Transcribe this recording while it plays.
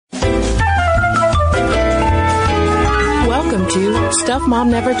Stuff Mom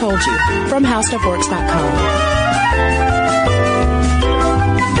Never Told You from HowStuffWorks.com.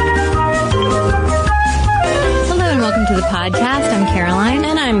 Hello and welcome to the podcast. I'm Caroline.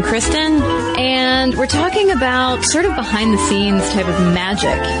 And I'm Kristen. And we're talking about sort of behind the scenes type of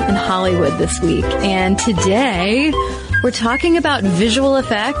magic in Hollywood this week. And today we're talking about visual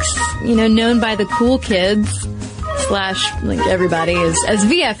effects, known by the cool kids / like everybody as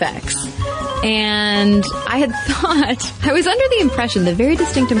VFX. And I had thought, I was under the very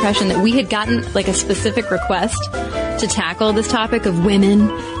distinct impression that we had gotten like a specific request to tackle this topic of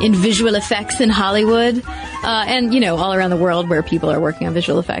women in visual effects in Hollywood, and, all around the world where people are working on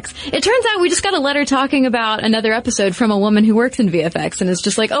visual effects. It turns out we just got a letter talking about another episode from a woman who works in VFX and is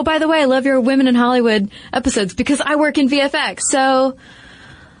just like, oh, by the way, I love your Women in Hollywood episodes because I work in VFX. So,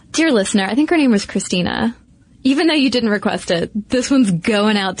 dear listener, I think her name was Christina. Even though you didn't request it, this one's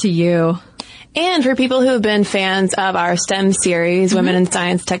going out to you. And for people who have been fans of our STEM series, Women in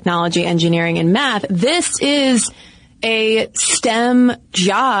Science, Technology, Engineering, and Math, this is a STEM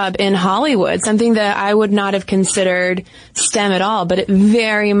job in Hollywood, something that I would not have considered STEM at all, but it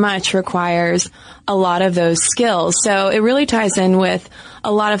very much requires a lot of those skills. So it really ties in with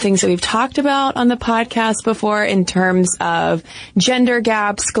a lot of things that we've talked about on the podcast before in terms of gender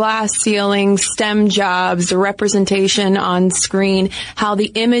gaps, glass ceilings, STEM jobs, representation on screen, how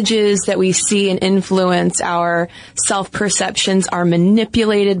the images that we see and influence our self-perceptions are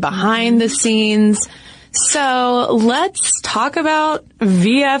manipulated behind the scenes. So let's talk about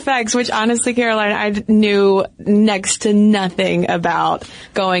VFX, which honestly, Caroline, I knew next to nothing about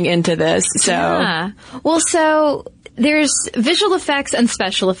going into this. So, yeah. Well, so there's visual effects and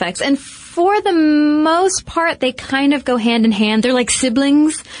special effects, and for the most part, they kind of go hand in hand. They're like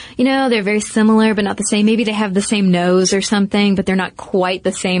siblings, they're very similar, but not the same. Maybe they have the same nose or something, but they're not quite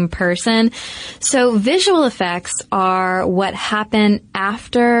the same person. So visual effects are what happen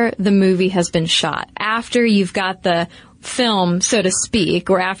after the movie has been shot, after you've got the film, so to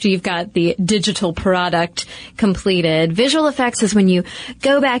speak, or after you've got the digital product completed. Visual effects is when you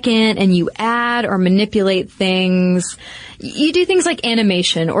go back in and you add or manipulate things. You do things like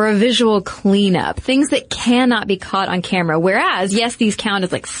animation or a visual cleanup, things that cannot be caught on camera. Whereas, yes, these count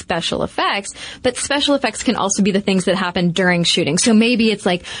as like special effects, but special effects can also be the things that happen during shooting. So maybe it's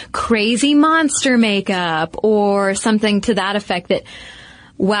like crazy monster makeup or something to that effect that,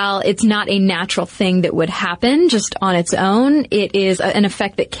 while it's not a natural thing that would happen just on its own, it is an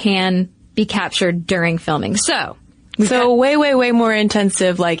effect that can be captured during filming. So way more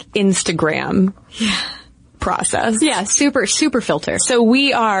intensive, like Instagram process. Yeah, super filter. So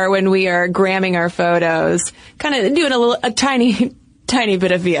we are, when we are gramming our photos, kind of doing a tiny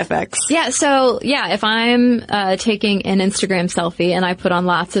bit of VFX. Yeah, so, if I'm taking an Instagram selfie and I put on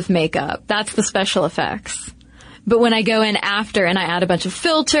lots of makeup, that's the special effects. But when I go in after and I add a bunch of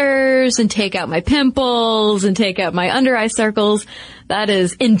filters and take out my pimples and take out my under eye circles, that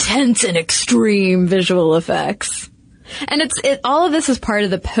is intense and extreme visual effects. And all of this is part of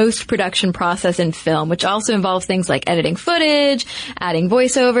the post-production process in film, which also involves things like editing footage, adding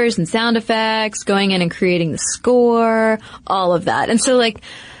voiceovers and sound effects, going in and creating the score, all of that. And so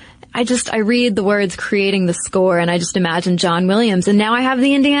I read the words creating the score and I just imagine John Williams, and now I have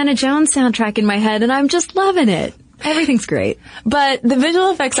the Indiana Jones soundtrack in my head and I'm just loving it. Everything's great. But the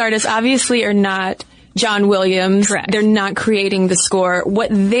visual effects artists obviously are not John Williams. Correct. They're not creating the score. What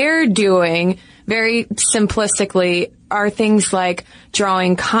they're doing, very simplistically, are things like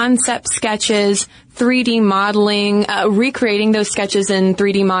drawing concept sketches, 3D modeling, recreating those sketches in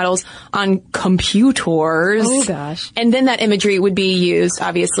 3D models on computers. Oh, gosh. And then that imagery would be used,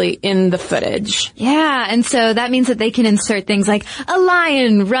 obviously, in the footage. Yeah, and so that means that they can insert things like a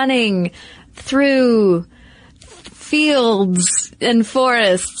lion running through fields and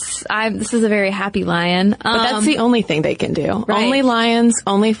forests. This is a very happy lion. But that's the only thing they can do. Right. Only lions,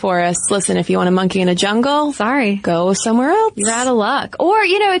 only forests. Listen, if you want a monkey in a jungle, sorry, go somewhere else. You're out of luck. Or,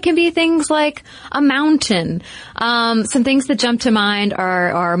 it can be things like a mountain. Some things that jump to mind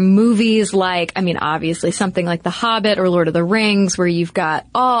are movies like, obviously something like The Hobbit or Lord of the Rings, where you've got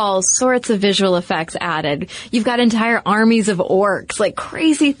all sorts of visual effects added. You've got entire armies of orcs, like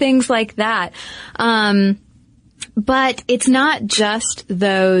crazy things like that. But it's not just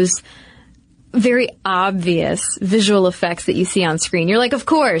those very obvious visual effects that you see on screen. You're like, of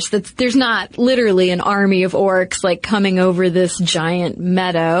course, there's not literally an army of orcs like coming over this giant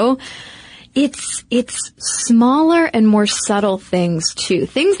meadow. It's smaller and more subtle things too.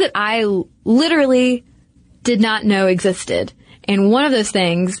 Things that I literally did not know existed. And one of those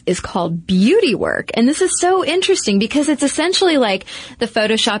things is called beauty work. And this is so interesting because it's essentially like the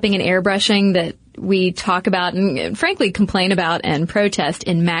photoshopping and airbrushing that we talk about and frankly complain about and protest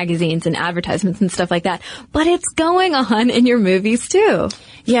in magazines and advertisements and stuff like that. But it's going on in your movies too.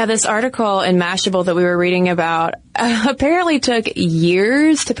 Yeah, this article in Mashable that we were reading about apparently took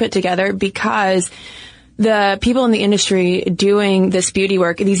years to put together because the people in the industry doing this beauty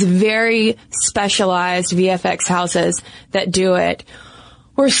work, these very specialized VFX houses that do it,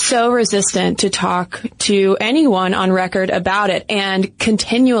 were so resistant to talk to anyone on record about it, and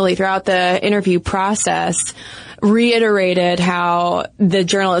continually throughout the interview process reiterated how the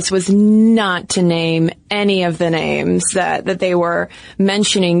journalist was not to name any of the names that they were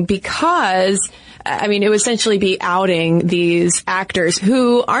mentioning because, I mean, it would essentially be outing these actors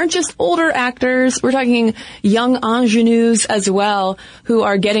who aren't just older actors. We're talking young ingenues as well who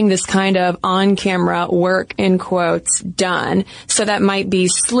are getting this kind of on-camera work, in quotes, done. So that might be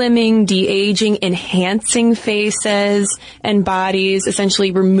slimming, de-aging, enhancing faces and bodies,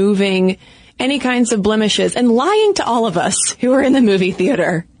 essentially removing any kinds of blemishes and lying to all of us who are in the movie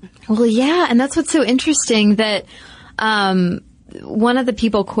theater. Well, yeah, and that's what's so interesting that one of the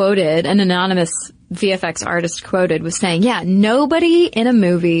people quoted, an anonymous VFX artist quoted, was saying, yeah, nobody in a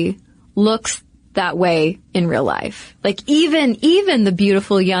movie looks that way in real life. Like even the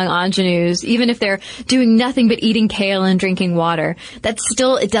beautiful young ingenues, even if they're doing nothing but eating kale and drinking water, that's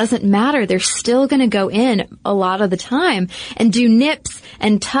still, it doesn't matter. They're still going to go in a lot of the time and do nips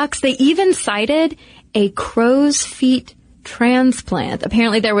and tucks. They even cited a crow's feet transplant.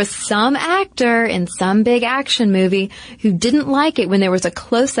 Apparently there was some actor in some big action movie who didn't like it when there was a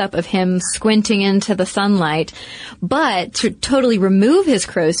close-up of him squinting into the sunlight, but to totally remove his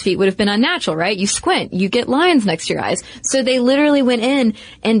crow's feet would have been unnatural, right? You squint, you get lines next to your eyes. So they literally went in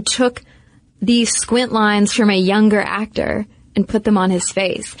and took these squint lines from a younger actor and put them on his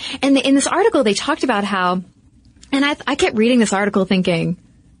face. And in this article they talked about how, and I kept reading this article thinking,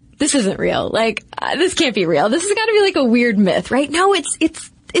 this isn't real. Like, this can't be real. This has got to be like a weird myth, right? No, it's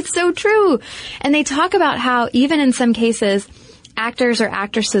so true. And they talk about how even in some cases, actors or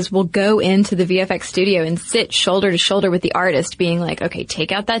actresses will go into the VFX studio and sit shoulder to shoulder with the artist being like, okay,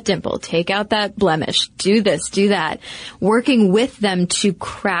 take out that dimple, take out that blemish, do this, do that, working with them to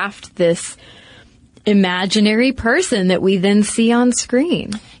craft this imaginary person that we then see on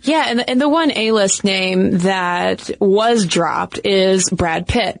screen. Yeah, and the one A-list name that was dropped is Brad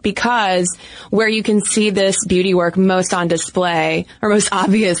Pitt, because where you can see this beauty work most on display, or most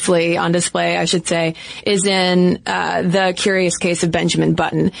obviously on display, I should say, is in The Curious Case of Benjamin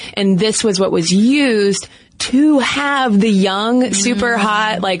Button. And this was what was used to have the young, super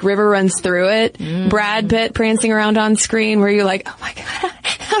hot, like River Runs Through It, Brad Pitt prancing around on screen, where you're like, oh my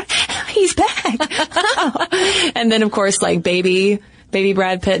God, he's back. And then, of course, like baby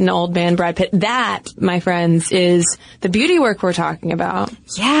Brad Pitt and old man Brad Pitt. That, my friends, is the beauty work we're talking about.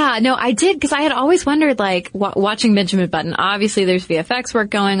 Yeah, no, I did, because I had always wondered, like, watching Benjamin Button, obviously there's VFX work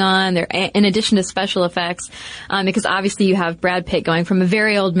going on, there, in addition to special effects, because obviously you have Brad Pitt going from a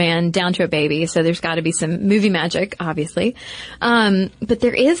very old man down to a baby, so there's got to be some movie magic, obviously. But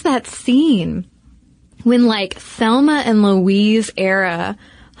there is that scene when, like, Thelma and Louise era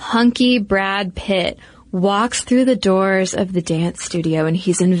hunky Brad Pitt walks through the doors of the dance studio and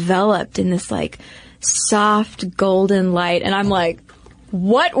he's enveloped in this like soft golden light. And I'm like,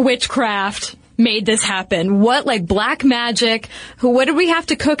 what witchcraft made this happen? What, like, black magic? What did we have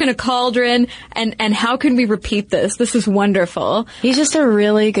to cook in a cauldron? And how can we repeat this? This is wonderful. He's just a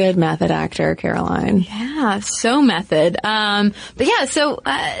really good method actor, Caroline. Yeah, so method. But yeah, so,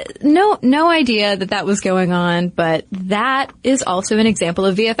 no idea that was going on, but that is also an example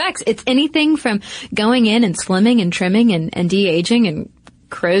of VFX. It's anything from going in and slimming and trimming and de-aging and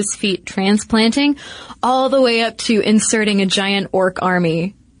crow's feet transplanting, all the way up to inserting a giant orc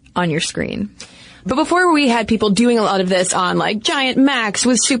army on your screen. But before, we had people doing a lot of this on like giant Macs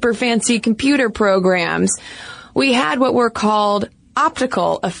with super fancy computer programs. We had what were called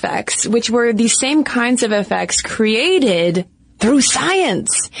optical effects, which were the same kinds of effects created through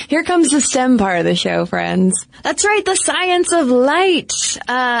science. Here comes the STEM part of the show, friends. That's right, the science of light.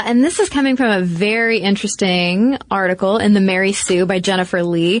 And this is coming from a very interesting article in the Mary Sue by Jennifer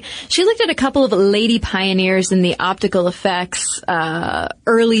Lee. She looked at a couple of lady pioneers in the optical effects,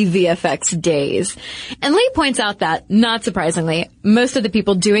 early VFX days. And Lee points out that, not surprisingly, most of the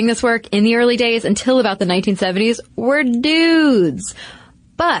people doing this work in the early days until about the 1970s were dudes.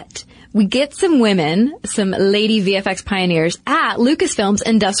 But we get some women, some lady VFX pioneers at Lucasfilm's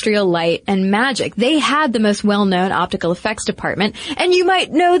Industrial Light and Magic. They had the most well-known optical effects department, and you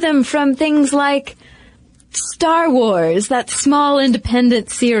might know them from things like Star Wars, that small independent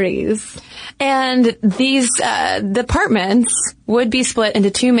series. And these departments would be split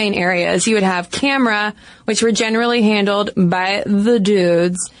into two main areas. You would have camera, which were generally handled by the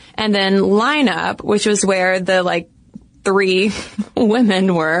dudes, and then lineup, which was where the, 3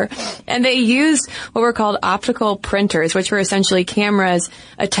 women were. And they used what were called optical printers, which were essentially cameras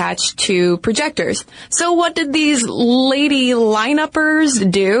attached to projectors. So what did these lady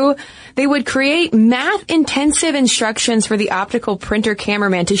lineuppers do? They would create math-intensive instructions for the optical printer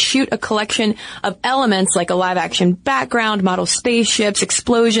cameraman to shoot a collection of elements like a live-action background, model spaceships,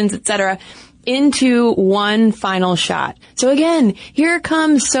 explosions, etc., into one final shot. So again, here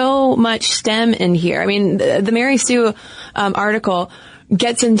comes so much STEM in here. I mean, the Mary Sue article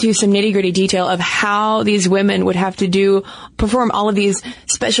gets into some nitty-gritty detail of how these women would have to perform all of these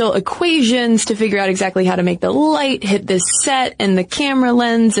special equations to figure out exactly how to make the light hit this set and the camera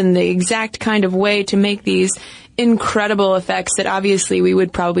lens and the exact kind of way to make these incredible effects that obviously we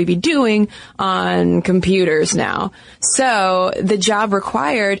would probably be doing on computers now. So the job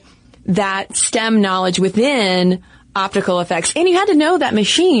required that STEM knowledge within optical effects. And you had to know that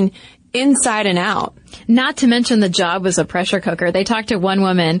machine inside and out. Not to mention the job was a pressure cooker. They talked to one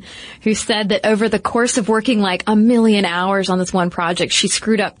woman who said that over the course of working 1 million hours on this one project, she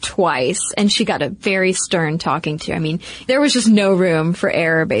screwed up twice and she got a very stern talking to. I mean, there was just no room for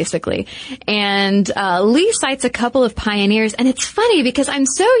error, basically. And Lee cites a couple of pioneers, and it's funny because I'm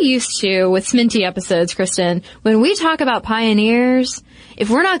so used to, with Sminty episodes, Kristen, when we talk about pioneers, if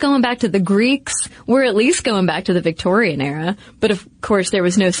we're not going back to the Greeks, we're at least going back to the Victorian era. But of course, there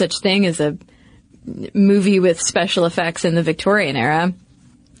was no such thing as a movie with special effects in the Victorian era.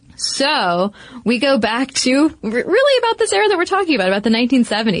 So we go back to really about this era that we're talking about the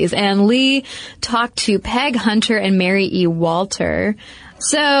 1970s. And Lee talked to Peg Hunter and Mary E. Walter.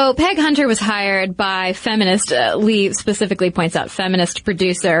 So Peg Hunter was hired by feminist, Lee specifically points out, feminist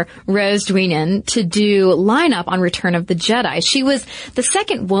producer Rose Dwienen to do lineup on Return of the Jedi. She was the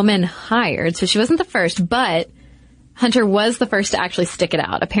second woman hired, so she wasn't the first, but Hunter was the first to actually stick it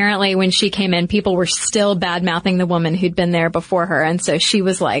out. Apparently, when she came in, people were still bad-mouthing the woman who'd been there before her, and so she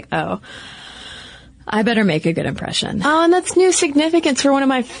was like, oh, I better make a good impression. Oh, and that's new significance for one of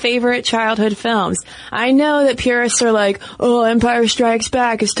my favorite childhood films. I know that purists are like, oh, Empire Strikes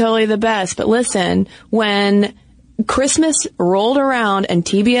Back is totally the best, but listen, when Christmas rolled around and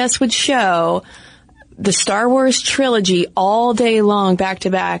TBS would show the Star Wars trilogy all day long, back to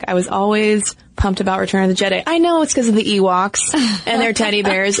back, I was always pumped about Return of the Jedi. I know it's because of the Ewoks and their teddy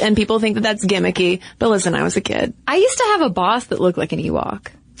bears, and people think that that's gimmicky, but listen, I was a kid. I used to have a boss that looked like an Ewok.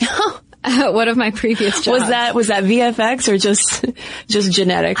 One of my previous jobs. Was that VFX or just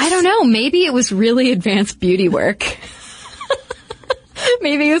genetics? I don't know. Maybe it was really advanced beauty work.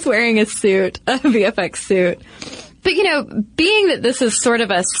 Maybe he was wearing a suit, a VFX suit. But, being that this is sort of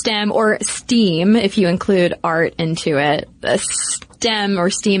a STEM or STEAM, if you include art into it, a STEM or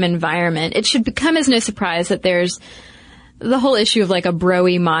STEAM environment, it should come as no surprise that there's the whole issue of a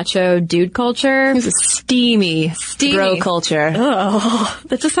bro-y macho dude culture. It's a steamy bro culture. Oh,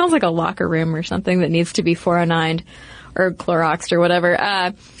 that just sounds like a locker room or something that needs to be 409'd or Cloroxed or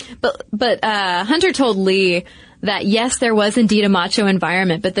whatever. But Hunter told Lee that yes, there was indeed a macho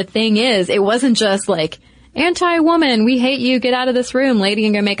environment, but the thing is, it wasn't just anti-woman, we hate you, get out of this room, lady,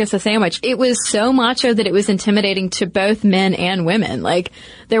 and go make us a sandwich. It was so macho that it was intimidating to both men and women.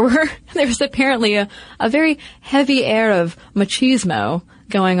 There was apparently a very heavy air of machismo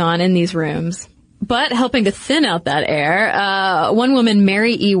going on in these rooms. But helping to thin out that air, one woman,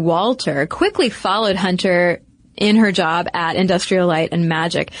 Mary E. Walter, quickly followed Hunter in her job at Industrial Light and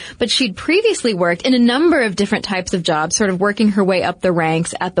Magic. But she'd previously worked in a number of different types of jobs, sort of working her way up the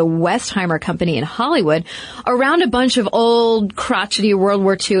ranks at the Westheimer Company in Hollywood, around a bunch of old, crotchety World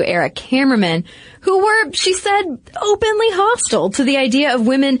War II era cameramen who were, she said, openly hostile to the idea of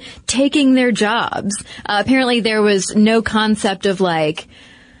women taking their jobs. Apparently there was no concept of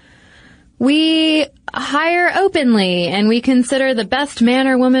we hire openly and we consider the best man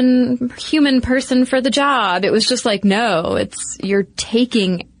or woman human person for the job. It was just no, you're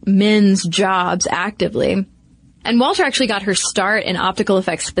taking men's jobs actively. And Walter actually got her start in optical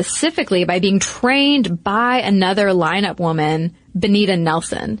effects specifically by being trained by another lineup woman, Benita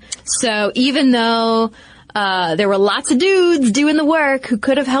Nelson. So even though there were lots of dudes doing the work who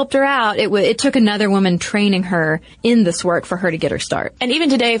could have helped her out, it took another woman training her in this work for her to get her start. And even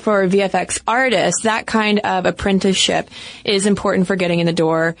today for VFX artists, that kind of apprenticeship is important for getting in the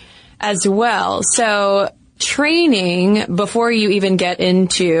door as well. So training before you even get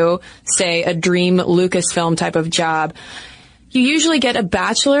into, say, a dream Lucasfilm type of job, You usually get a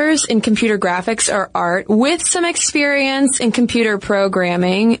bachelor's in computer graphics or art with some experience in computer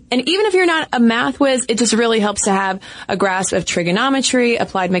programming. And even if you're not a math whiz, it just really helps to have a grasp of trigonometry,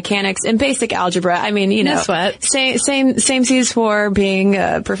 applied mechanics, and basic algebra. I mean, you know, No sweat. same sees for being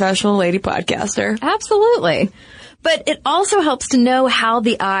a professional lady podcaster. Absolutely. But it also helps to know how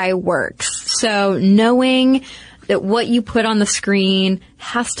the eye works. So knowing that what you put on the screen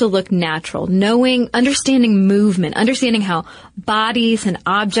has to look natural. Understanding movement, understanding how bodies and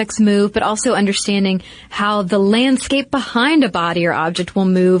objects move, but also understanding how the landscape behind a body or object will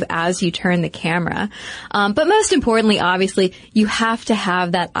move as you turn the camera. But most importantly, obviously, you have to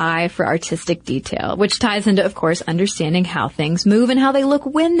have that eye for artistic detail, which ties into, of course, understanding how things move and how they look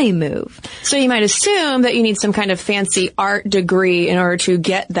when they move. So you might assume that you need some kind of fancy art degree in order to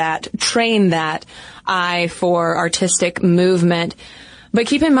train that eye for artistic movement. But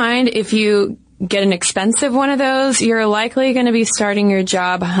keep in mind, if you get an expensive one of those, you're likely going to be starting your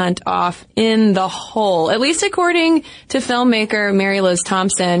job hunt off in the hole, at least according to filmmaker Mary Liz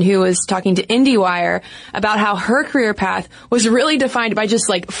Thompson, who was talking to IndieWire about how her career path was really defined by just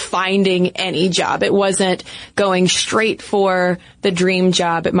like finding any job. It wasn't going straight for the dream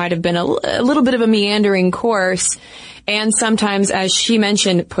job. It might have been a little bit of a meandering course. And sometimes, as she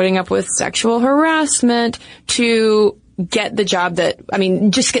mentioned, putting up with sexual harassment to get the job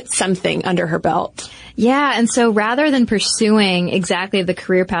just get something under her belt. Yeah, and so rather than pursuing exactly the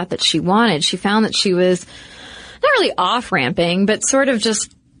career path that she wanted, she found that she was not really off-ramping, but sort of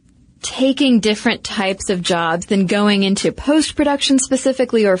just taking different types of jobs than going into post-production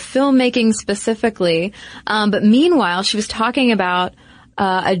specifically or filmmaking specifically. But meanwhile, she was talking about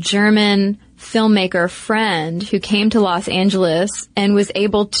a German filmmaker friend who came to Los Angeles and was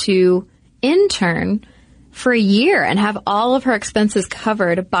able to intern for a year and have all of her expenses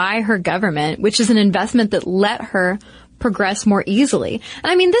covered by her government, which is an investment that let her progress more easily.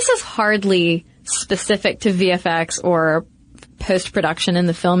 And I mean, this is hardly specific to VFX or post-production in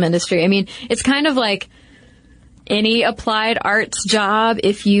the film industry. I mean, it's kind of like any applied arts job.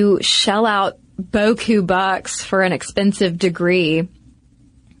 If you shell out beaucoup bucks for an expensive degree,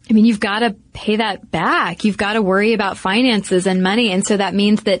 I mean, you've got to pay that back. You've got to worry about finances and money. And so that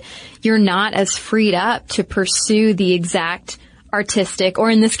means that you're not as freed up to pursue the exact artistic, or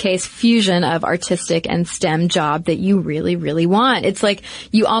in this case, fusion of artistic and STEM job that you really, really want. It's like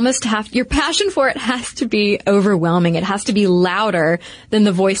you almost your passion for it has to be overwhelming. It has to be louder than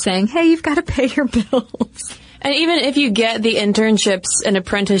the voice saying, hey, you've got to pay your bills. And even if you get the internships and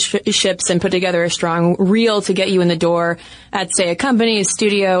apprenticeships and put together a strong reel to get you in the door at, say, a company, a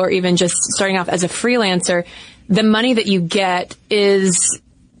studio, or even just starting off as a freelancer, the money that you get is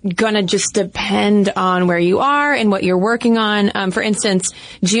going to just depend on where you are and what you're working on. For instance,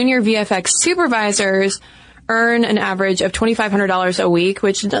 junior VFX supervisors earn an average of $2,500 a week,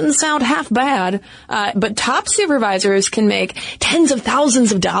 which doesn't sound half bad. But top supervisors can make tens of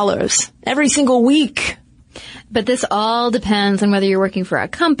thousands of dollars every single week. But this all depends on whether you're working for a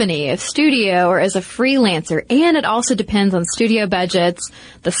company, a studio, or as a freelancer. And it also depends on studio budgets,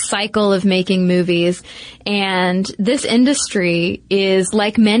 the cycle of making movies. And this industry is,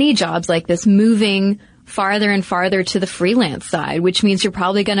 like many jobs like this, moving farther and farther to the freelance side, which means you're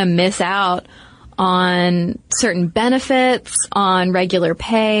probably going to miss out on certain benefits, on regular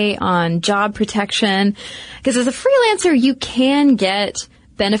pay, on job protection. Because as a freelancer, you can get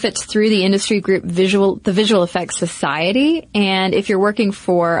benefits through the industry group the Visual Effects Society. And if you're working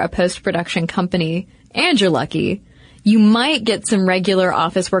for a post-production company and you're lucky, you might get some regular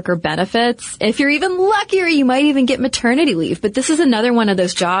office worker benefits. If you're even luckier, you might even get maternity leave. But this is another one of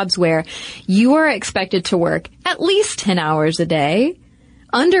those jobs where you are expected to work at least 10 hours a day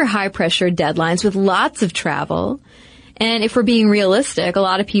under high-pressure deadlines with lots of travel. And if we're being realistic, a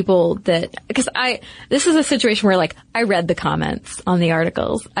lot of people this is a situation where, like, I read the comments on the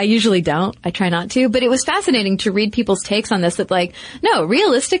articles. I usually don't. I try not to. But it was fascinating to read people's takes on this that, like, no,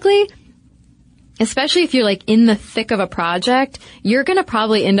 realistically, especially if you're, like, in the thick of a project, you're going to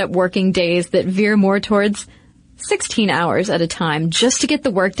probably end up working days that veer more towards 16 hours at a time just to get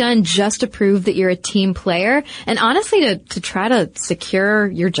the work done, just to prove that you're a team player, and honestly to try to secure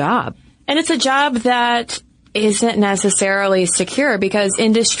your job. And it's a job that isn't necessarily secure because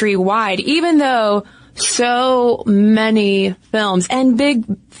industry-wide, even though so many films and big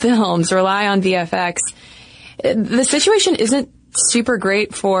films rely on VFX, the situation isn't super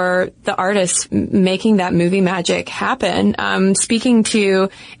great for the artists making that movie magic happen. Speaking to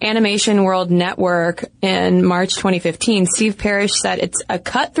Animation World Network in March 2015, Steve Parrish said it's a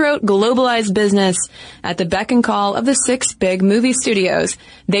cutthroat, globalized business at the beck and call of the 6 big movie studios.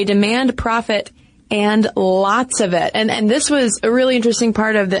 They demand profit and lots of it. And this was a really interesting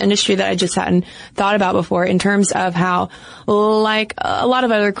part of the industry that I just hadn't thought about before in terms of how, like a lot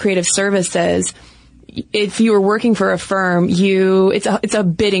of other creative services, if you were working for a firm, it's a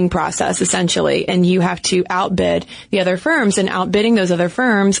bidding process essentially, and you have to outbid the other firms, and outbidding those other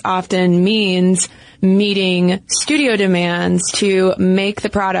firms often means meeting studio demands to make the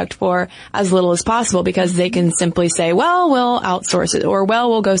product for as little as possible, because they can simply say, well, we'll outsource it, or well,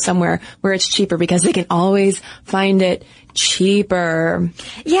 we'll go somewhere where it's cheaper, because they can always find it cheaper.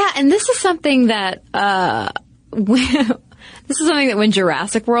 Yeah, and this is something that this is something that when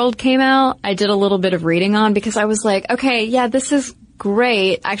Jurassic World came out, I did a little bit of reading on, because I was like, okay, yeah, this is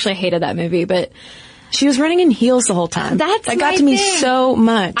great. Actually, I hated that movie, but she was running in heels the whole time. That got to me so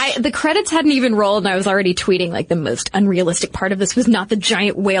much. The credits hadn't even rolled, and I was already tweeting, like, the most unrealistic part of this was not the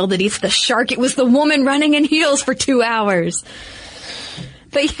giant whale that eats the shark. It was the woman running in heels for 2 hours.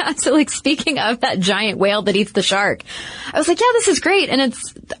 But yeah, so like, speaking of that giant whale that eats the shark, I was like, yeah, this is great, and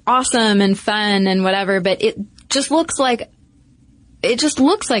it's awesome and fun and whatever, but it just looks like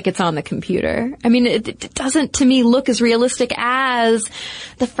it's on the computer. I mean, it doesn't, to me, look as realistic as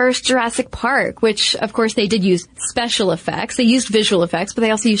the first Jurassic Park, which, of course, they did use special effects. They used visual effects, but they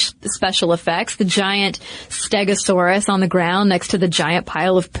also used special effects. The giant stegosaurus on the ground next to the giant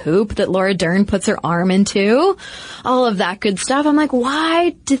pile of poop that Laura Dern puts her arm into. All of that good stuff. I'm like,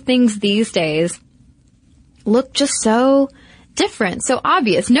 why do things these days look just so different, so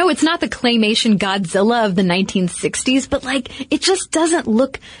obvious? No, it's not the claymation Godzilla of the 1960s, but like, it just doesn't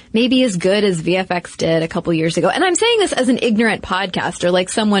look maybe as good as VFX did a couple years ago. And I'm saying this as an ignorant podcaster, like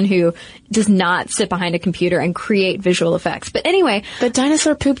someone who does not sit behind a computer and create visual effects. But anyway. But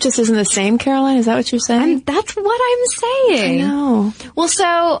dinosaur poop just isn't the same, Caroline? Is that what you're saying? That's what I'm saying. I know. Well,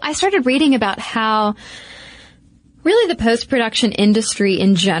 so I started reading about how really the post-production industry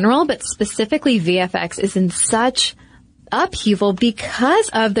in general, but specifically VFX, is in such upheaval because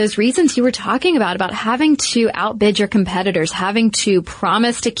of those reasons you were talking about having to outbid your competitors, having to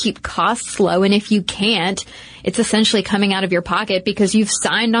promise to keep costs low, and if you can't, it's essentially coming out of your pocket because you've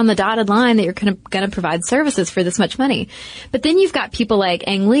signed on the dotted line that you're going to provide services for this much money. But then you've got people like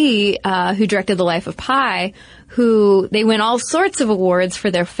Ang Lee, who directed The Life of Pi, who they win all sorts of awards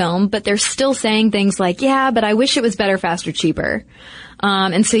for their film, but they're still saying things like, yeah, but I wish it was better, faster, cheaper.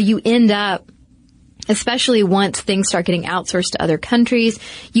 And so you end up, especially once things start getting outsourced to other countries,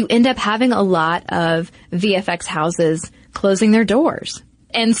 you end up having a lot of VFX houses closing their doors.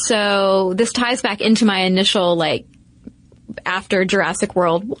 And so this ties back into my initial, like, after Jurassic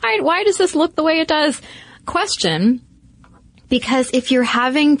World, why does this look the way it does question? Because if you're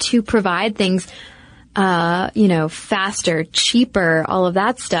having to provide things, faster, cheaper, all of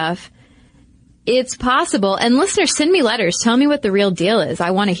that stuff, it's possible, and listeners, send me letters. Tell me what the real deal is.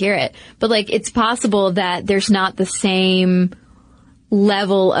 I want to hear it. But, like, it's possible that there's not the same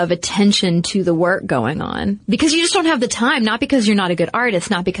level of attention to the work going on because you just don't have the time, not because you're not a good artist,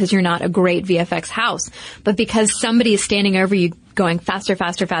 not because you're not a great VFX house, but because somebody is standing over you going faster,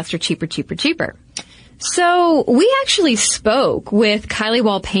 faster, faster, cheaper, cheaper, cheaper. So we actually spoke with Kylie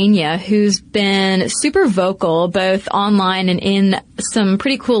Walpena, who's been super vocal both online and in some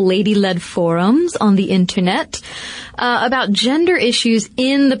pretty cool lady-led forums on the internet about gender issues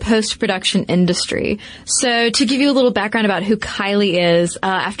in the post-production industry. So to give you a little background about who Kylie is,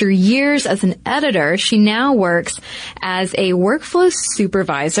 after years as an editor, she now works as a workflow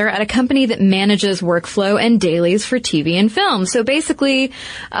supervisor at a company that manages workflow and dailies for TV and film. So basically,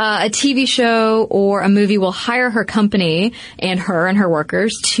 a TV show or a movie will hire her company and her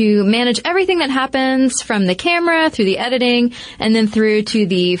workers to manage everything that happens from the camera through the editing and then through to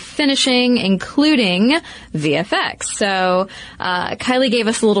the finishing, including VFX. So Kylie gave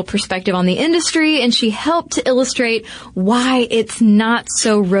us a little perspective on the industry, and she helped to illustrate why it's not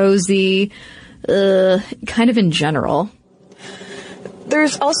so rosy, kind of in general.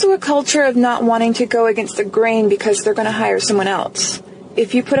 There's also a culture of not wanting to go against the grain because they're going to hire someone else.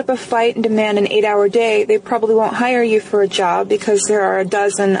 If you put up a fight and demand an 8-hour day, they probably won't hire you for a job because there are a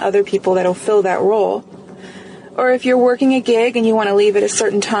dozen other people that'll fill that role. Or if you're working a gig and you want to leave at a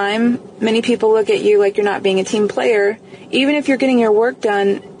certain time, many people look at you like you're not being a team player, even if you're getting your work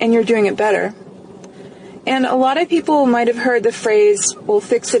done and you're doing it better. And a lot of people might have heard the phrase, we'll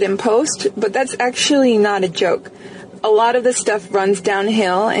fix it in post, but that's actually not a joke. A lot of the stuff runs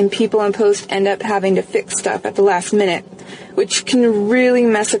downhill and people in post end up having to fix stuff at the last minute, which can really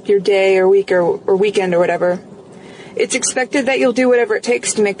mess up your day or week or weekend or whatever. It's expected that you'll do whatever it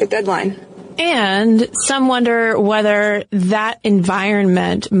takes to make the deadline. And some wonder whether that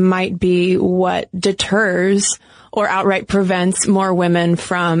environment might be what deters or outright prevents more women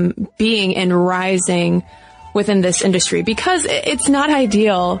from being and rising within this industry, because it's not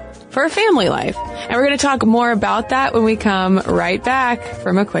ideal for a family life. And we're going to talk more about that when we come right back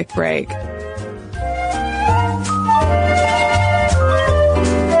from a quick break.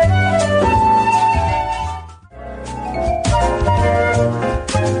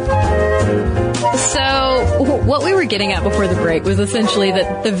 So what we were getting at before the break was essentially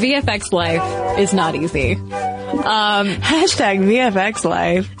that the VFX life is not easy. Hashtag VFX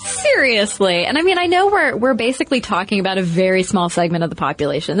life. Seriously. And I mean, I know we're basically talking about a very small segment of the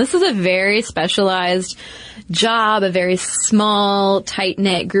population. This is a very specialized job, a very small,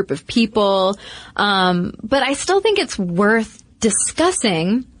 tight-knit group of people. But I still think it's worth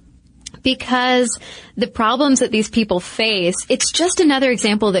discussing, because the problems that these people face, it's just another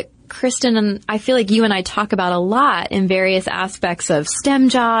example that Kristen and I feel like you and I talk about a lot in various aspects of STEM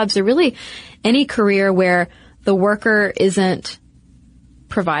jobs, or really any career where the worker isn't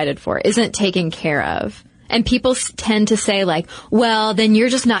provided for, isn't taken care of. And people tend to say like, well, then you're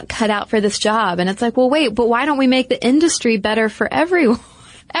just not cut out for this job. And it's like, well, wait, but why don't we make the industry better for everyone,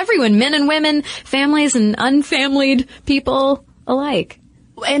 men and women, families and unfamilied people alike?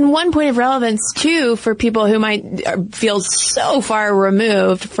 And one point of relevance, too, for people who might feel so far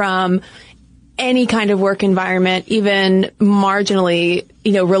removed from any kind of work environment, even marginally,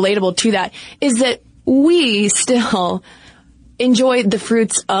 relatable to that, is that we still enjoy the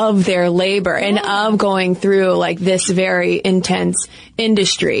fruits of their labor and of going through like this very intense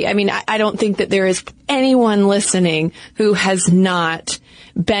industry. I mean, I don't think that there is anyone listening who has not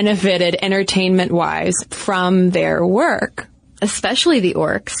benefited entertainment-wise from their work. Especially the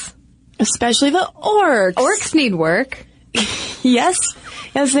orcs. Especially the orcs. Orcs need work. Yes,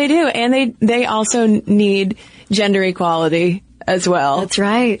 they do. And they also need gender equality as well. That's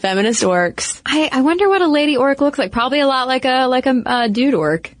right. Feminist orcs. I wonder what a lady orc looks like. Probably a lot like a dude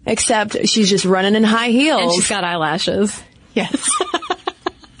orc. Except she's just running in high heels. And she's got eyelashes. Yes.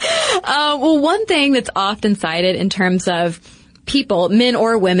 Well, one thing that's often cited in terms of people, men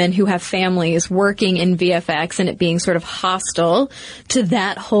or women, who have families working in VFX and it being sort of hostile to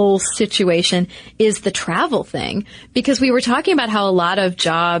that whole situation is the travel thing. Because we were talking about how a lot of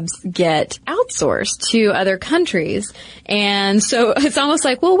jobs get outsourced to other countries. And so it's almost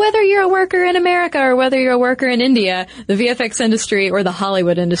like, well, whether you're a worker in America or whether you're a worker in India, the VFX industry or the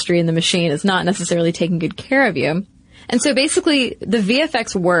Hollywood industry in the machine is not necessarily taking good care of you. And so basically, the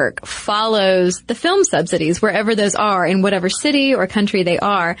VFX work follows the film subsidies, wherever those are, in whatever city or country they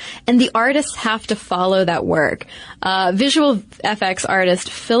are, and the artists have to follow that work. Visual FX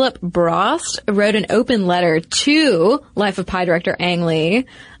artist Philip Brost wrote an open letter to Life of Pi director Ang Lee,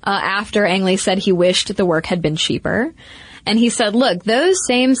 after Ang Lee said he wished the work had been cheaper. And he said, look, those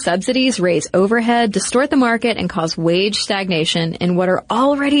same subsidies raise overhead, distort the market, and cause wage stagnation in what are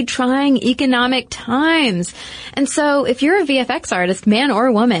already trying economic times. And so if you're a VFX artist, man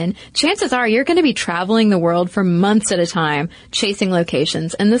or woman, chances are you're going to be traveling the world for months at a time, chasing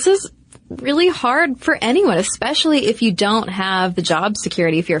locations. And this is really hard for anyone, especially if you don't have the job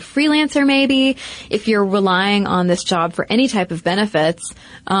security. If you're a freelancer, maybe, if you're relying on this job for any type of benefits,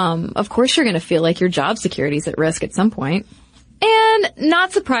 of course you're going to feel like your job security is at risk at some point. And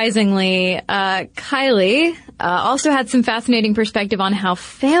not surprisingly, Kylie also had some fascinating perspective on how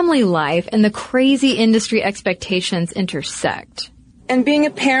family life and the crazy industry expectations intersect. And being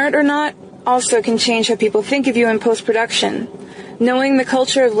a parent or not also can change how people think of you in post-production. Knowing the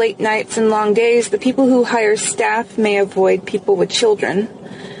culture of late nights and long days, the people who hire staff may avoid people with children.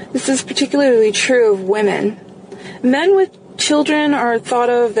 This is particularly true of women. Men with children are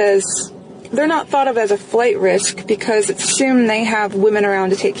they're not thought of as a flight risk because it's assumed they have women around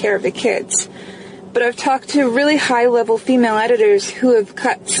to take care of the kids. But I've talked to really high-level female editors who have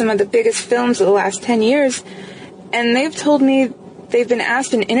cut some of the biggest films of the last 10 years, and they've told me they've been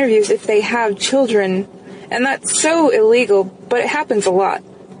asked in interviews if they have children. And that's so illegal, but it happens a lot.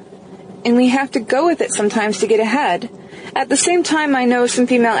 And we have to go with it sometimes to get ahead. At the same time, I know some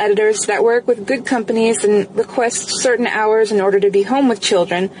female editors that work with good companies and request certain hours in order to be home with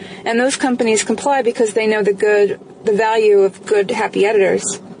children, and those companies comply because they know the value of good, happy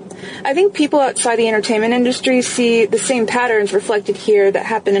editors. I think people outside the entertainment industry see the same patterns reflected here that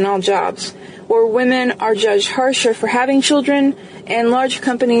happen in all jobs, where women are judged harsher for having children, and large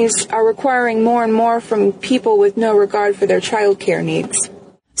companies are requiring more and more from people with no regard for their child care needs.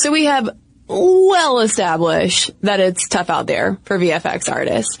 So we have well established that it's tough out there for VFX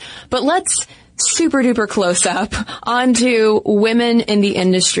artists. But let's super duper close up onto women in the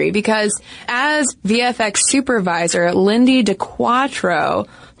industry, because as VFX supervisor Lindy DeQuattro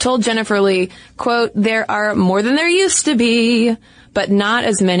told Jennifer Lee, quote, "There are more than there used to be, but not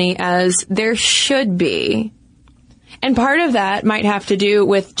as many as there should be." And part of that might have to do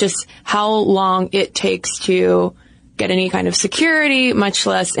with just how long it takes to get any kind of security, much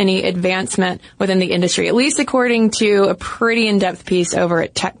less any advancement within the industry, at least according to a pretty in-depth piece over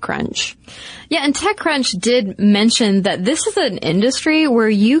at TechCrunch. Yeah, and TechCrunch did mention that this is an industry where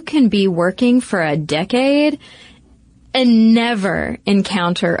you can be working for a decade and never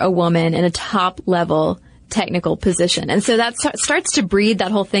encounter a woman in a top-level technical position. And so that starts to breed that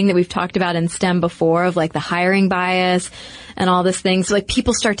whole thing that we've talked about in STEM before of like the hiring bias and all this thing. So like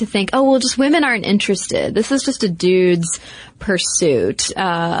people start to think, oh, well, just women aren't interested. This is just a dude's pursuit.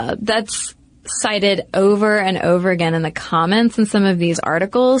 That's cited over and over again in the comments in some of these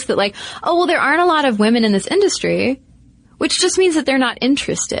articles that like, oh, well, there aren't a lot of women in this industry, which just means that they're not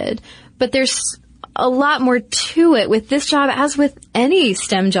interested. But there's a lot more to it with this job as with any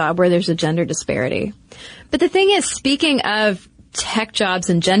STEM job where there's a gender disparity. But the thing is, speaking of tech jobs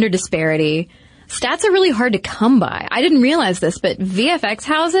and gender disparity, stats are really hard to come by. I didn't realize this, but VFX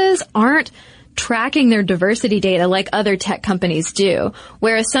houses aren't tracking their diversity data like other tech companies do.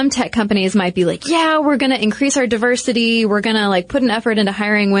 Whereas some tech companies might be like, yeah, we're going to increase our diversity. We're going to like put an effort into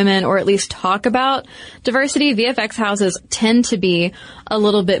hiring women or at least talk about diversity. VFX houses tend to be a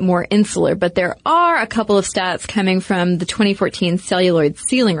little bit more insular, but there are a couple of stats coming from the 2014 Celluloid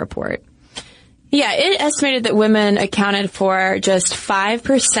Ceiling Report. Yeah, it estimated that women accounted for just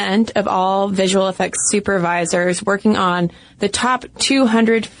 5% of all visual effects supervisors working on the top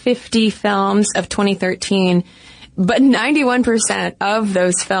 250 films of 2013, but 91% of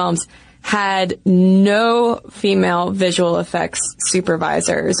those films had no female visual effects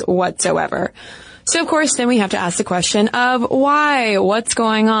supervisors whatsoever. So, of course, then we have to ask the question of why? What's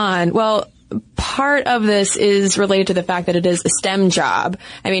going on? Well, part of this is related to the fact that it is a STEM job.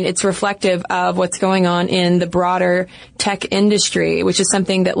 I mean, it's reflective of what's going on in the broader tech industry, which is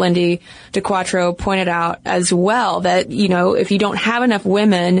something that Lindy DeQuatro pointed out as well, that, you know, if you don't have enough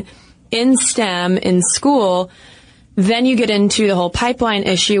women in STEM in school, then you get into the whole pipeline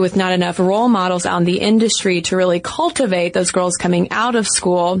issue with not enough role models out in the industry to really cultivate those girls coming out of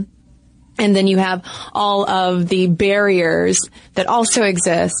school. And then you have all of the barriers that also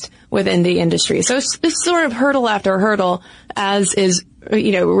exist within the industry. So it's sort of hurdle after hurdle, as is,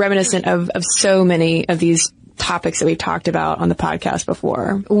 you know, reminiscent of so many of these topics that we've talked about on the podcast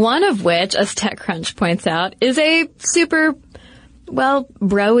before. One of which, as TechCrunch points out, is a super, well,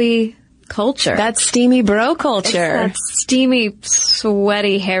 bro-y culture. That's steamy bro culture. That steamy,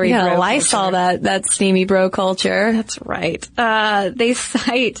 sweaty, hairy bro Lysol culture. that steamy bro culture. That's right. They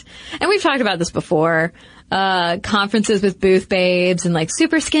cite, and we've talked about this before, conferences with booth babes and like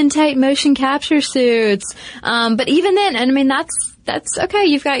super skin tight motion capture suits. But even then, and I mean, that's okay.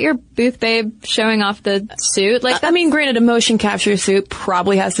 You've got your booth babe showing off the suit. Like, I mean, granted, a motion capture suit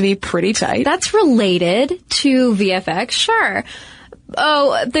probably has to be pretty tight. That's related to VFX, sure.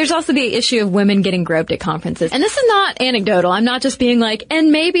 Oh, there's also the issue of women getting groped at conferences. And this is not anecdotal. I'm not just being like,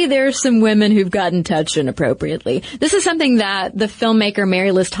 and maybe there's some women who've gotten touched inappropriately. This is something that the filmmaker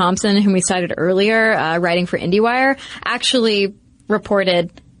Mary Liz Thompson, whom we cited earlier, writing for IndieWire, actually reported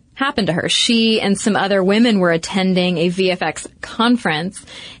happened to her. She and some other women were attending a VFX conference,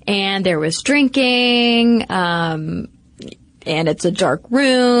 and there was drinking, and it's a dark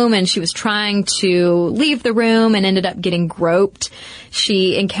room, and she was trying to leave the room and ended up getting groped.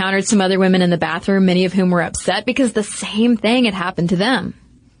 She encountered some other women in the bathroom, many of whom were upset because the same thing had happened to them.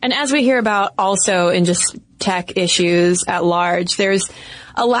 And as we hear about also in just tech issues at large, there's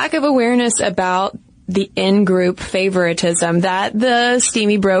a lack of awareness about the in-group favoritism that the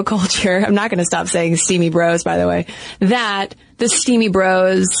steamy bro culture, I'm not going to stop saying steamy bros, by the way, that the steamy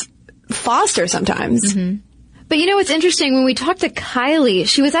bros foster sometimes. Mm-hmm. But you know what's interesting? When we talked to Kylie,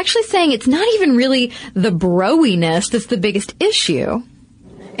 she was actually saying it's not even really the broiness that's the biggest issue.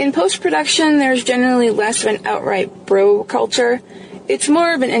 In post-production, there's generally less of an outright bro culture. It's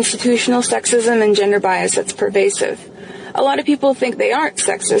more of an institutional sexism and gender bias that's pervasive. A lot of people think they aren't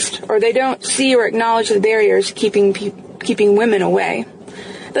sexist, or they don't see or acknowledge the barriers keeping women away.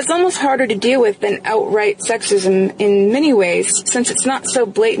 That's almost harder to deal with than outright sexism in many ways, since it's not so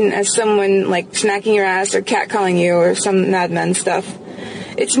blatant as someone like smacking your ass or catcalling you or some Mad Men stuff.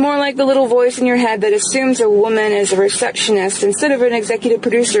 It's more like the little voice in your head that assumes a woman is a receptionist instead of an executive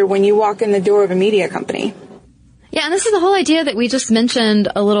producer when you walk in the door of a media company. Yeah, and this is the whole idea that we just mentioned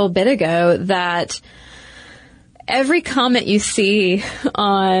a little bit ago, that every comment you see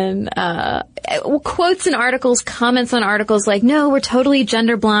on quotes in articles, comments on articles like, no, we're totally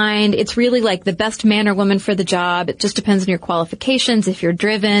gender blind. It's really like the best man or woman for the job. It just depends on your qualifications, if you're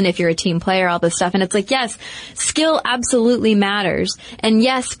driven, if you're a team player, all this stuff. And it's like, yes, skill absolutely matters. And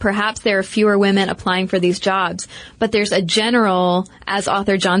yes, perhaps there are fewer women applying for these jobs, but there's a general, as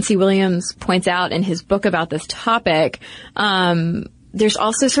author John C. Williams points out in his book about this topic, there's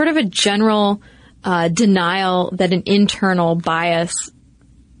also sort of a general denial that an internal bias,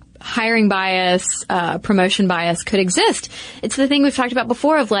 hiring bias, promotion bias could exist. It's the thing we've talked about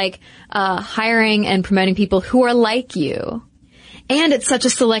before of like hiring and promoting people who are like you. And it's such a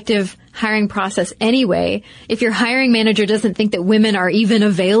selective hiring process anyway. If your hiring manager doesn't think that women are even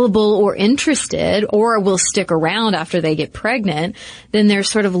available or interested or will stick around after they get pregnant, then there's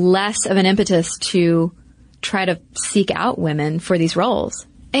sort of less of an impetus to try to seek out women for these roles.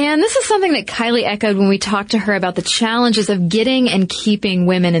 And this is something that Kylie echoed when we talked to her about the challenges of getting and keeping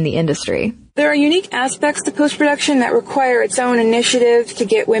women in the industry. There are unique aspects to post-production that require its own initiative to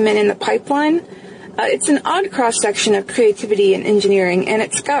get women in the pipeline. It's an odd cross-section of creativity and engineering, and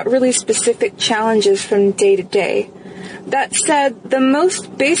it's got really specific challenges from day to day. That said, the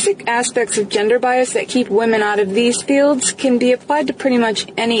most basic aspects of gender bias that keep women out of these fields can be applied to pretty much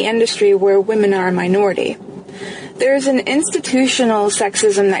any industry where women are a minority. There's an institutional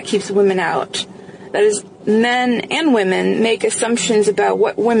sexism that keeps women out. That is, men and women make assumptions about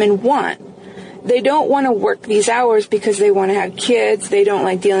what women want. They don't want to work these hours because they want to have kids. They don't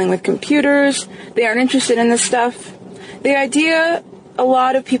like dealing with computers. They aren't interested in this stuff. The idea a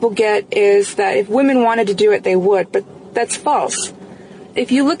lot of people get is that if women wanted to do it, they would, but that's false.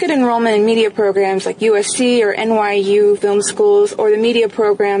 If you look at enrollment in media programs like USC or NYU film schools or the media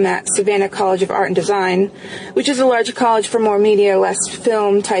program at Savannah College of Art and Design, which is a large college for more media, less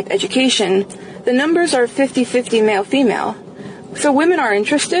film type education, the numbers are 50-50 male-female. So women are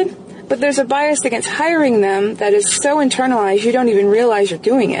interested, but there's a bias against hiring them that is so internalized you don't even realize you're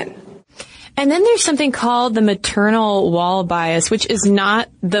doing it. And then there's something called the maternal wall bias, which is not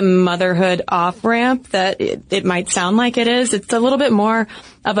the motherhood off-ramp that it might sound like it is. It's a little bit more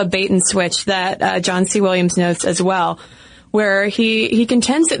of a bait and switch that John C. Williams notes as well, where he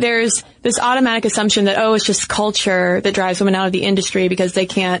contends that there's this automatic assumption that, it's just culture that drives women out of the industry because they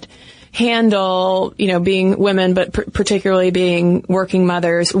can't handle, being women, but particularly being working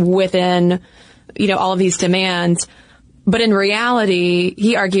mothers within, all of these demands. But in reality,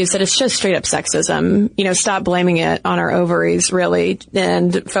 he argues that it's just straight up sexism. Stop blaming it on our ovaries, really,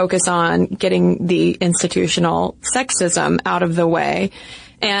 and focus on getting the institutional sexism out of the way.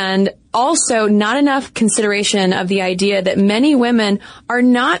 And also not enough consideration of the idea that many women are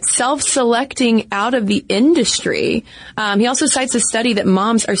not self-selecting out of the industry. He also cites a study that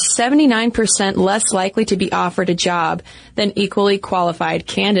moms are 79% less likely to be offered a job than equally qualified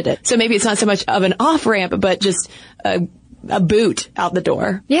candidates. So maybe it's not so much of an off-ramp, but just a boot out the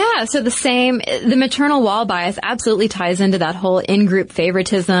door. Yeah, so the maternal wall bias absolutely ties into that whole in-group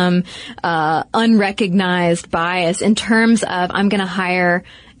favoritism, unrecognized bias in terms of I'm going to hire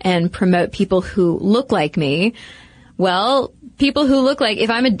and promote people who look like me. Well, people who look like,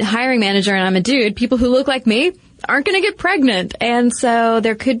 if I'm a hiring manager and I'm a dude, people who look like me aren't going to get pregnant. And so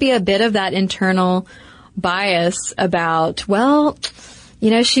there could be a bit of that internal bias about,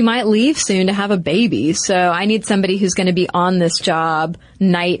 she might leave soon to have a baby, so I need somebody who's going to be on this job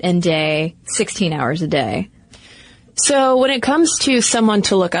night and day, 16 hours a day. So when it comes to someone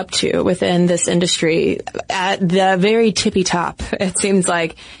to look up to within this industry, at the very tippy top, it seems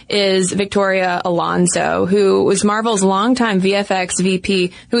like, is Victoria Alonso, who was Marvel's longtime VFX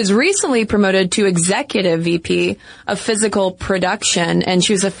VP, who was recently promoted to executive VP of physical production, and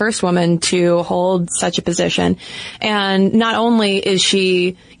she was the first woman to hold such a position. And not only is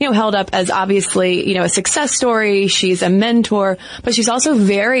she, held up as obviously, a success story, she's a mentor, but she's also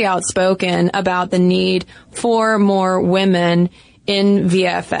very outspoken about the need for more women in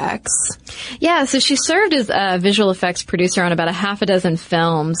VFX. Yeah, so she served as a visual effects producer on about a half a dozen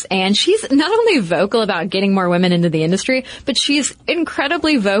films, and she's not only vocal about getting more women into the industry, but she's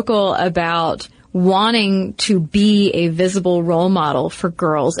incredibly vocal about wanting to be a visible role model for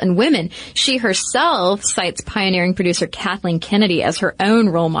girls and women. She herself cites pioneering producer Kathleen Kennedy as her own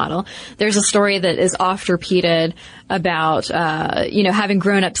role model. There's a story that is oft repeated about, having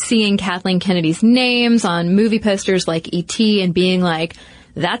grown up seeing Kathleen Kennedy's names on movie posters like E.T. and being like,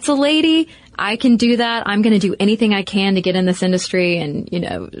 that's a lady. I can do that. I'm going to do anything I can to get in this industry. And,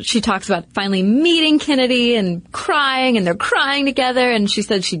 she talks about finally meeting Kennedy and crying, and they're crying together. And she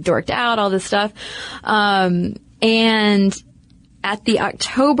said she dorked out, all this stuff. And at the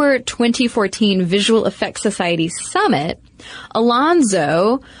October 2014 Visual Effects Society Summit,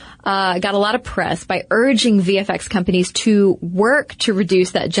 Alonso got a lot of press by urging VFX companies to work to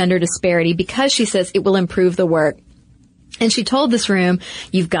reduce that gender disparity because she says it will improve the work. And she told this room,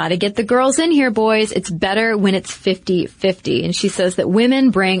 you've got to get the girls in here, boys. It's better when it's 50-50. And she says that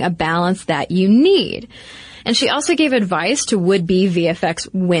women bring a balance that you need. And she also gave advice to would-be VFX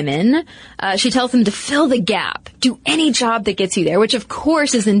women. She tells them to fill the gap. Do any job that gets you there, which of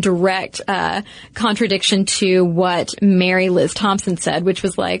course is in direct contradiction to what Mary Liz Thompson said, which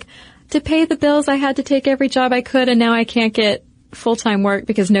was like, to pay the bills, I had to take every job I could, and now I can't get full-time work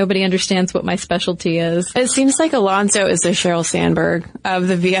because nobody understands what my specialty is. It seems like Alonso is the Sheryl Sandberg of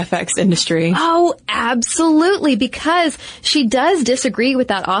the VFX industry. Oh, absolutely, because she does disagree with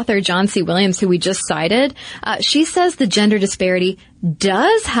that author, John C. Williams, who we just cited. She says the gender disparity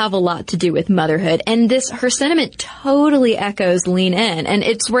does have a lot to do with motherhood, and her sentiment totally echoes Lean In, and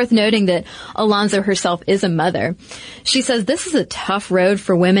it's worth noting that Alonso herself is a mother. She says this is a tough road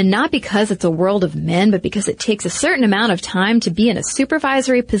for women, not because it's a world of men, but because it takes a certain amount of time to be in a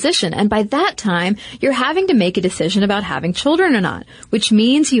supervisory position, and by that time, you're having to make a decision about having children or not, which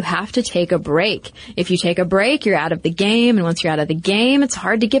means you have to take a break. If you take a break, you're out of the game, and once you're out of the game, it's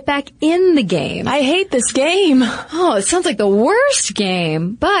hard to get back in the game. I hate this game. Oh, it sounds like the worst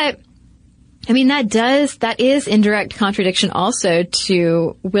game. But, I mean, that is indirect contradiction also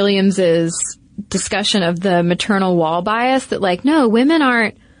to Williams's discussion of the maternal wall bias that, like, no, women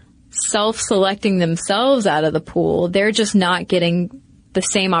aren't self-selecting themselves out of the pool. They're just not getting the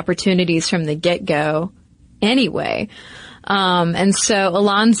same opportunities from the get-go anyway. And so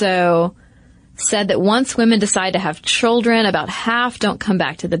Alonso said that once women decide to have children, about half don't come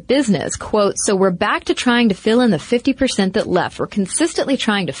back to the business. Quote, so we're back to trying to fill in the 50% that left. We're consistently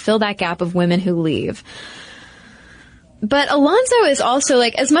trying to fill that gap of women who leave. But Alonso is also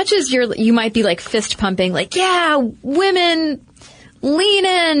like, as much as you might be like fist pumping, like, yeah, women lean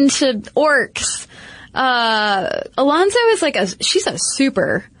into orcs. Alonso is like she's a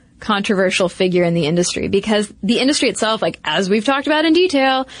super controversial figure in the industry because the industry itself, like as we've talked about in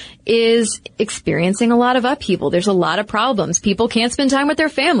detail, is experiencing a lot of upheaval. There's a lot of problems. People can't spend time with their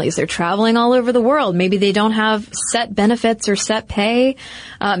families. They're traveling all over the world. Maybe they don't have set benefits or set pay.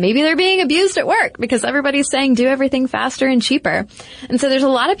 Maybe they're being abused at work because everybody's saying do everything faster and cheaper. And so there's a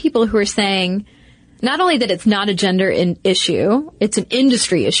lot of people who are saying not only that it's not a gender issue, it's an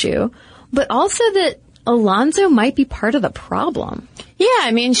industry issue, but also that Alonso might be part of the problem. Yeah,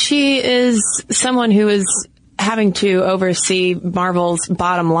 I mean, she is someone who is having to oversee Marvel's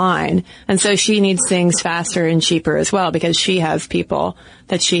bottom line. And so she needs things faster and cheaper as well because she has people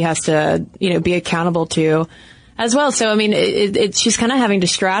that she has to, be accountable to as well. So, I mean, she's kind of having to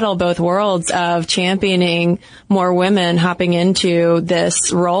straddle both worlds of championing more women hopping into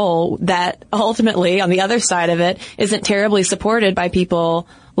this role that ultimately, on the other side of it, isn't terribly supported by people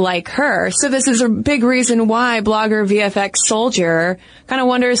like her. So this is a big reason why blogger VFX Soldier kind of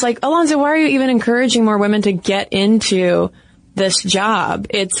wonders, like, Alonso, why are you even encouraging more women to get into this job?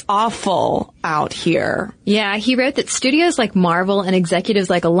 It's awful out here. Yeah, he wrote that studios like Marvel and executives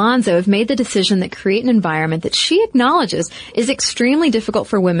like Alonso have made the decision that create an environment that she acknowledges is extremely difficult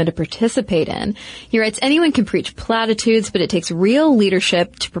for women to participate in. He writes, anyone can preach platitudes, but it takes real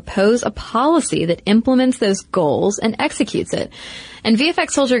leadership to propose a policy that implements those goals and executes it. And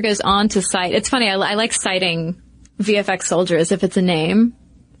VFX Soldier goes on to cite, it's funny, I like citing VFX Soldier as if it's a name,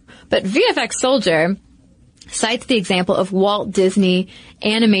 but VFX Soldier cites the example of Walt Disney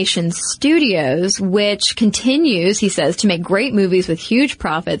Animation Studios, which continues, he says, to make great movies with huge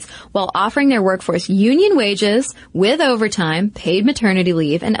profits while offering their workforce union wages with overtime, paid maternity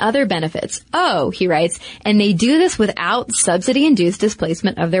leave, and other benefits. Oh, he writes, and they do this without subsidy-induced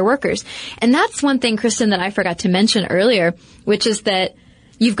displacement of their workers. And that's one thing, Kristen, that I forgot to mention earlier, which is that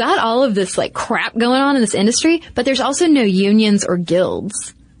you've got all of this like crap going on in this industry, but there's also no unions or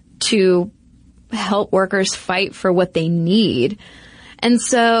guilds to help workers fight for what they need. And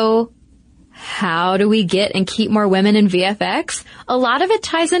so how do we get and keep more women in VFX? A lot of it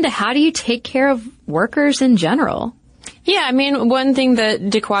ties into how do you take care of workers in general? Yeah, I mean, one thing that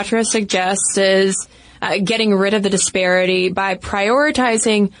DeQuattro suggests is getting rid of the disparity by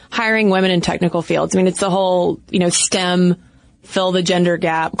prioritizing hiring women in technical fields. I mean, it's the whole, STEM, fill the gender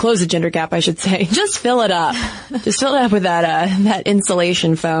gap, close the gender gap, I should say. Just fill it up. Just fill it up with that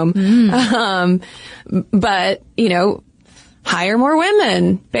insulation foam. But, hire more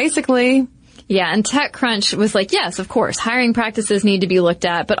women, basically. Yeah, and TechCrunch was like, yes, of course, hiring practices need to be looked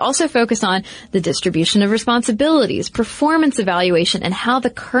at, but also focus on the distribution of responsibilities, performance evaluation, and how the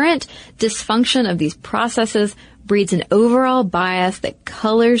current dysfunction of these processes breeds an overall bias that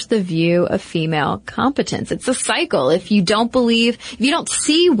colors the view of female competence. It's a cycle. If you don't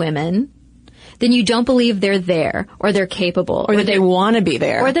see women, then you don't believe they're there, or they're capable, or that they want to be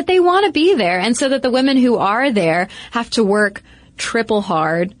there. Or that they want to be there. And so that the women who are there have to work triple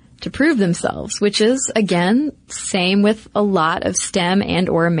hard to prove themselves, which is, again, same with a lot of STEM and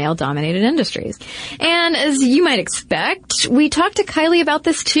or male-dominated industries. And as you might expect, we talked to Kylie about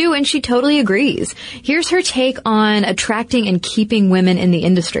this too, and she totally agrees. Here's her take on attracting and keeping women in the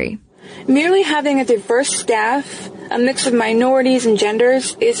industry. Merely having a diverse staff, a mix of minorities and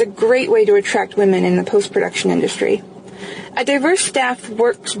genders, is a great way to attract women in the post-production industry. A diverse staff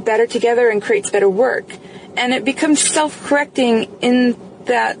works better together and creates better work, and it becomes self-correcting in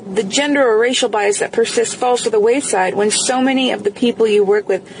that the gender or racial bias that persists falls to the wayside when so many of the people you work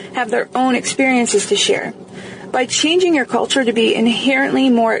with have their own experiences to share. By changing your culture to be inherently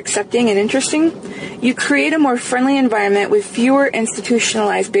more accepting and interesting, you create a more friendly environment with fewer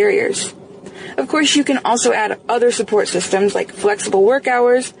institutionalized barriers. Of course, you can also add other support systems like flexible work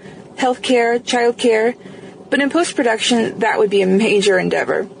hours, healthcare, childcare, but in post-production, that would be a major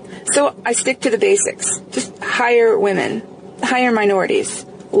endeavor. So I stick to the basics. Just hire women. Hire minorities.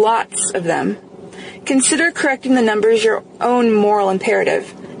 Lots of them. Consider correcting the numbers your own moral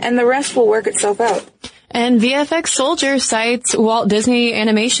imperative, and the rest will work itself out. And VFX Soldier cites Walt Disney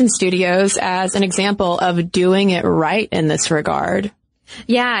Animation Studios as an example of doing it right in this regard.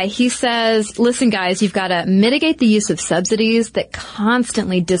 Yeah, he says, listen guys, you've got to mitigate the use of subsidies that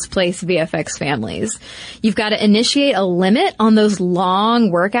constantly displace VFX families. You've got to initiate a limit on those long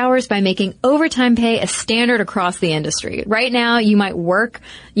work hours by making overtime pay a standard across the industry. Right now, you might work,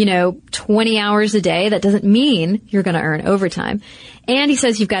 20 hours a day. That doesn't mean you're going to earn overtime. And he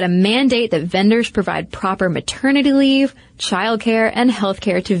says you've got to mandate that vendors provide proper maternity leave, childcare, and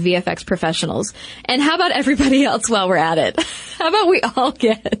healthcare to VFX professionals. And how about everybody else while we're at it? How about we all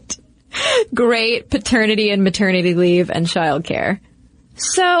get great paternity and maternity leave and childcare?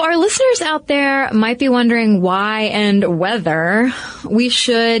 So our listeners out there might be wondering why and whether we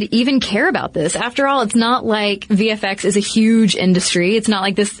should even care about this. After all, it's not like VFX is a huge industry. It's not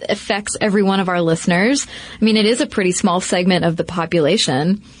like this affects every one of our listeners. I mean, it is a pretty small segment of the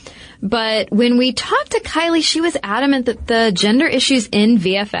population. But when we talked to Kylie, she was adamant that the gender issues in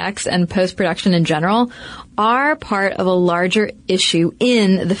VFX and post-production in general are part of a larger issue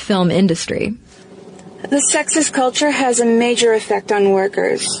in the film industry. The sexist culture has a major effect on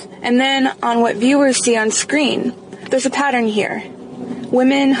workers, and then on what viewers see on screen. There's a pattern here.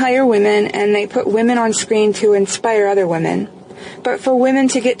 Women hire women, and they put women on screen to inspire other women. But for women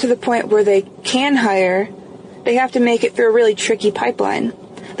to get to the point where they can hire, they have to make it through a really tricky pipeline.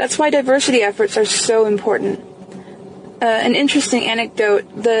 That's why diversity efforts are so important. An interesting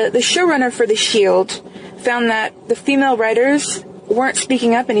anecdote, the showrunner for The Shield found that the female writers weren't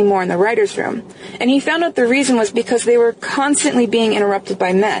speaking up anymore in the writer's room. And he found out the reason was because they were constantly being interrupted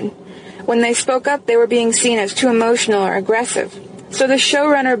by men. When they spoke up, they were being seen as too emotional or aggressive. So the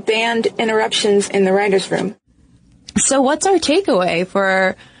showrunner banned interruptions in the writer's room. So what's our takeaway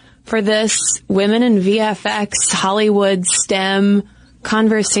for this women in VFX, Hollywood, STEM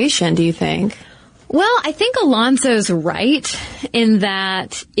conversation, do you think? Well, I think Alonso's right in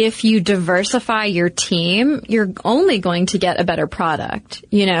that if you diversify your team, you're only going to get a better product.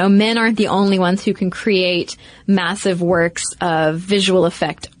 Men aren't the only ones who can create massive works of visual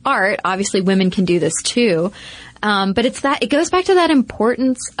effect art. Obviously, women can do this too. But it goes back to that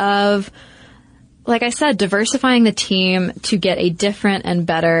importance of, like I said, diversifying the team to get a different and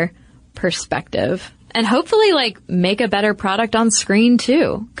better perspective. And hopefully, make a better product on screen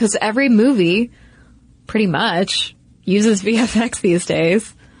too. 'Cause every movie pretty much uses VFX these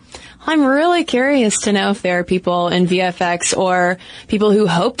days. I'm really curious to know if there are people in VFX or people who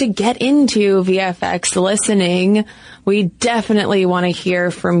hope to get into VFX listening. We definitely want to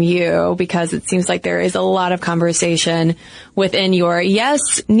hear from you because it seems like there is a lot of conversation within your,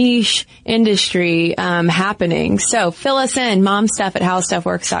 niche industry happening. So fill us in.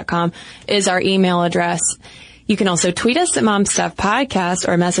 momstuff@howstuffworks.com is our email address. You can also tweet us at Mom Stuff Podcast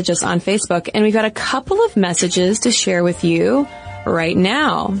or message us on Facebook. And we've got a couple of messages to share with you right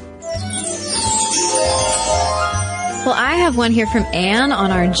now. Well, I have one here from Anne on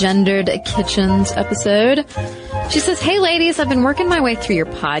our Gendered Kitchens episode. She says, hey ladies, I've been working my way through your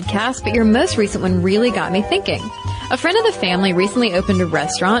podcast, but your most recent one really got me thinking. A friend of the family recently opened a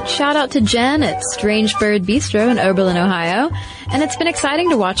restaurant. Shout out to Jen at Strange Bird Bistro in Oberlin, Ohio. And it's been exciting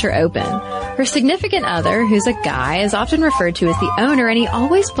to watch her open. Her significant other, who's a guy, is often referred to as the owner, and he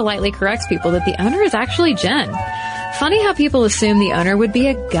always politely corrects people that the owner is actually Jen. Funny how people assume the owner would be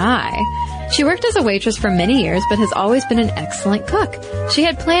a guy. She worked as a waitress for many years, but has always been an excellent cook. She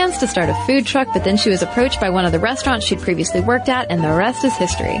had plans to start a food truck, but then she was approached by one of the restaurants she'd previously worked at, and the rest is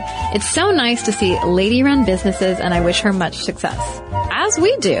history. It's so nice to see lady-run businesses, and I wish her much success. As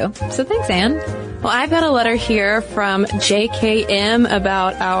we do. So thanks, Anne. Well, I've got a letter here from JKM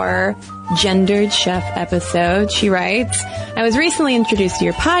about our gendered chef episode. She writes, I was recently introduced to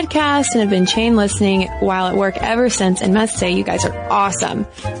your podcast and have been chain listening while at work ever since, and must say you guys are awesome.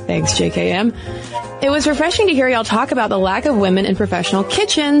 Thanks, JKM. It was refreshing to hear y'all talk about the lack of women in professional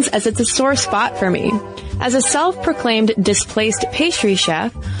kitchens, as it's a sore spot for me. As a self-proclaimed displaced pastry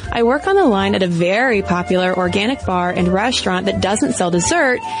chef, I work on the line at a very popular organic bar and restaurant that doesn't sell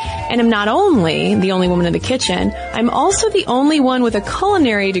dessert, and am not only the only woman in the kitchen, I'm also the only one with a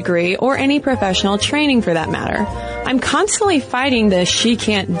culinary degree or any professional training for that matter. I'm constantly fighting the she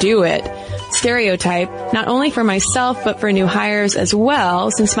can't do it stereotype, not only for myself, but for new hires as well,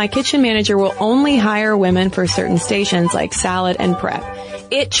 since my kitchen manager will only hire women for certain stations like salad and prep.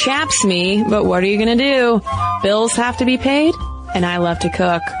 It chaps me, but what are you going to do? Bills have to be paid, and I love to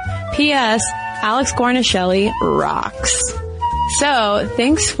cook. P.S. Alex Guarnaschelli rocks. So,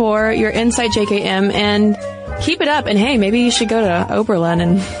 thanks for your insight, JKM, and keep it up. And hey, maybe you should go to Oberlin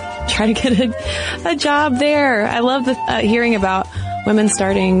and try to get a job there. I love hearing about women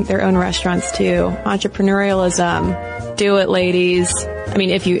starting their own restaurants too. Entrepreneurialism. Do it, ladies. I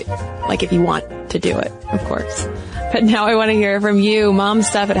mean, if you want to do it, of course. But now I want to hear from you.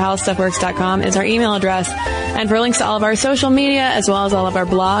 Momstuff@howstuffworks.com is our email address. And for links to all of our social media, as well as all of our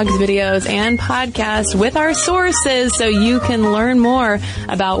blogs, videos, and podcasts with our sources so you can learn more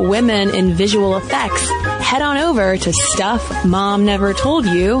about women in visual effects, head on over to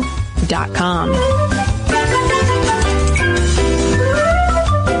StuffMomNeverToldYou.com.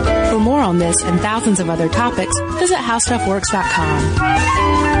 For more on this and thousands of other topics, visit HowStuffWorks.com.